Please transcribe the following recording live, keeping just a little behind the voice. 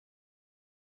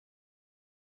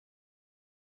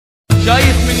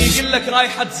شايف من يقول لك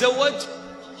رايح اتزوج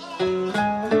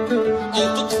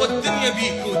او تطفى الدنيا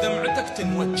بيك ودمعتك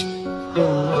تنوج.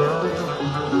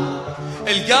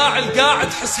 القاع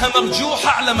تحسها مرجوحة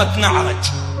على ما تنعرج.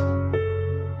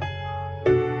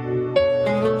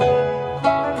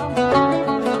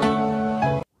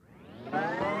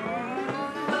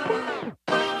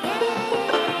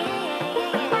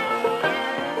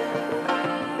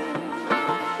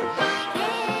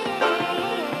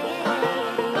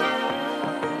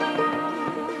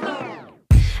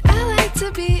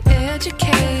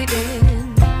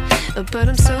 But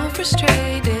I'm so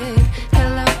frustrated.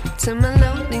 Hello to my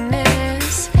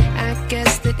loneliness. I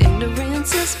guess that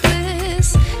ignorance is bliss.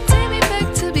 Take me back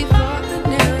to before I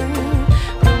knew.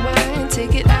 Rewind,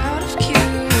 take it out of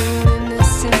cue.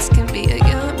 Innocence can be a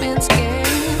young man's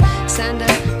game. Signed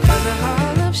up for the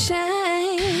hall of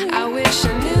shame. I wish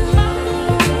I knew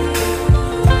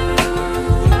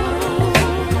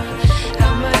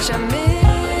how much I miss.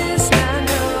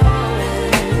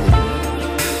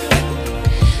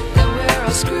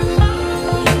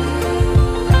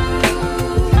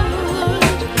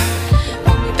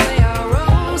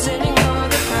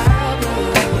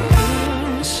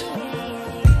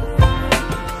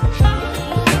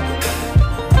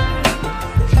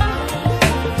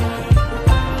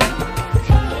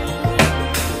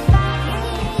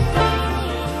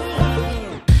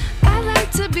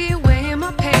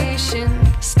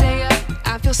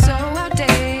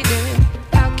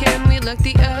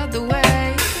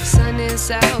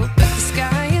 Out, but the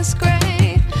sky is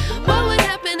gray. What would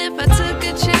happen if I took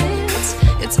a chance?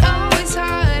 It's always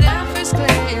hard at first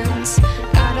glance.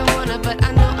 I don't wanna, but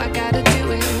I know I gotta do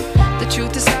it. The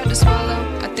truth is hard to swallow.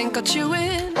 I think I'll chew it.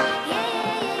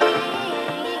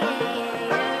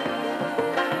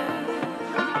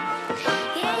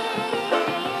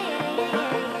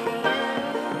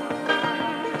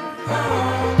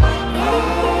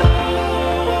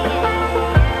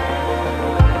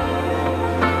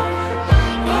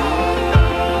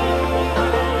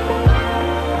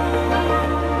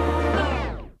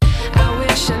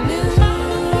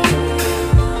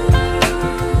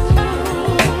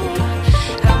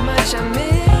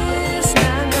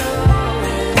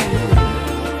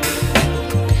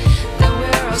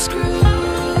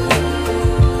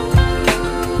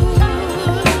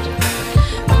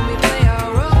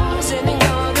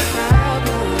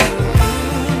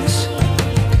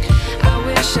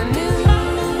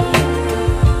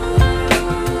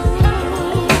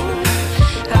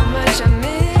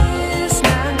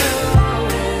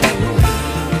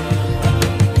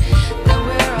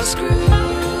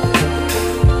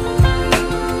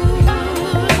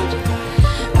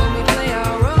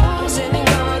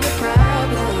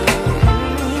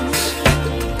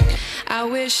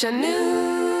 I knew.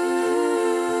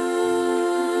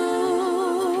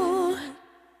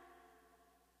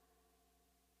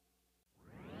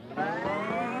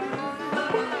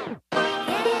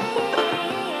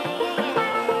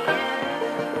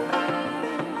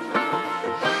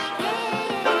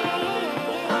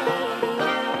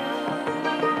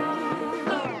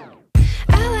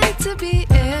 I like to be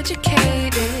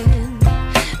educated,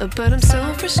 but I'm so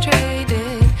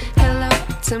frustrated. Hello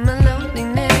to my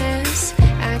loneliness.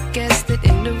 I guess that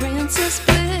ignorance is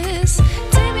bliss.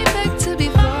 Take me back to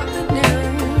before I knew.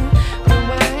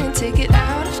 Rewind, take it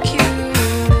out of cue.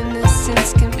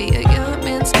 Innocence can be a young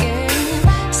man's game.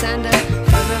 Signed up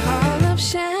for the hall of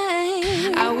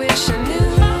shame. I wish I knew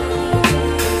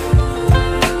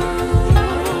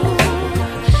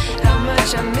how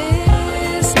much I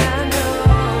miss not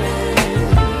knowing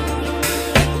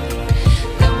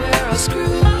that we're all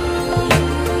screwed.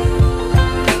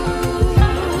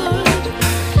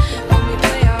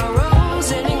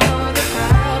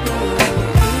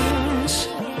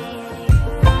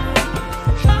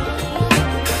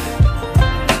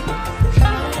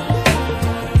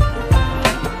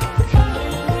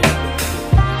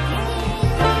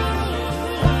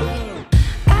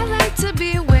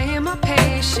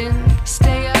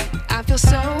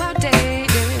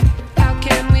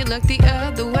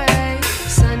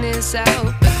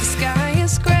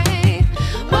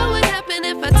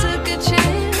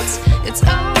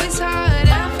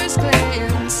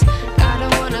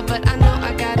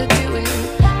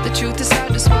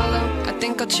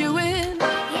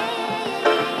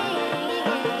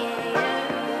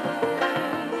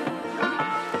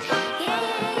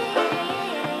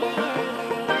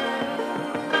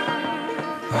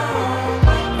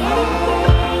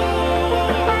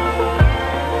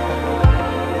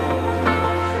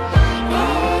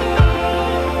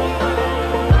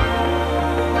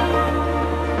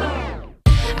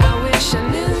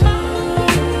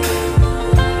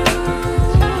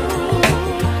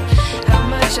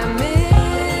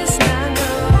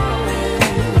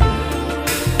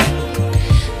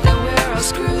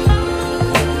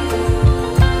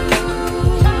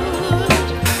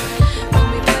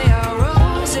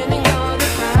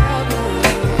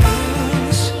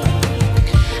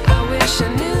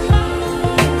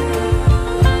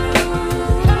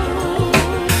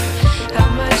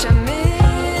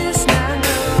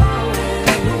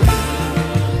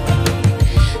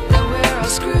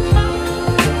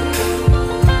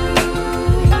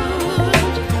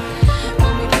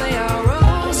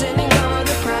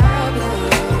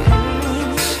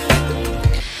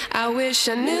 I wish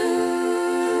I knew.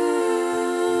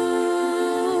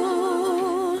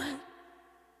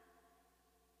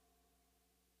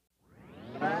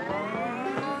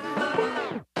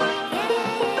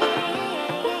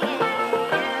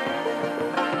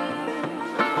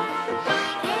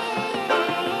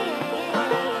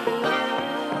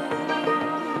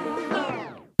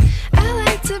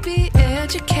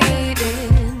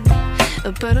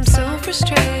 But I'm so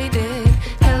frustrated.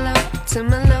 Hello to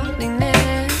my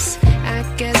loneliness. I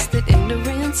guess that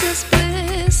ignorance is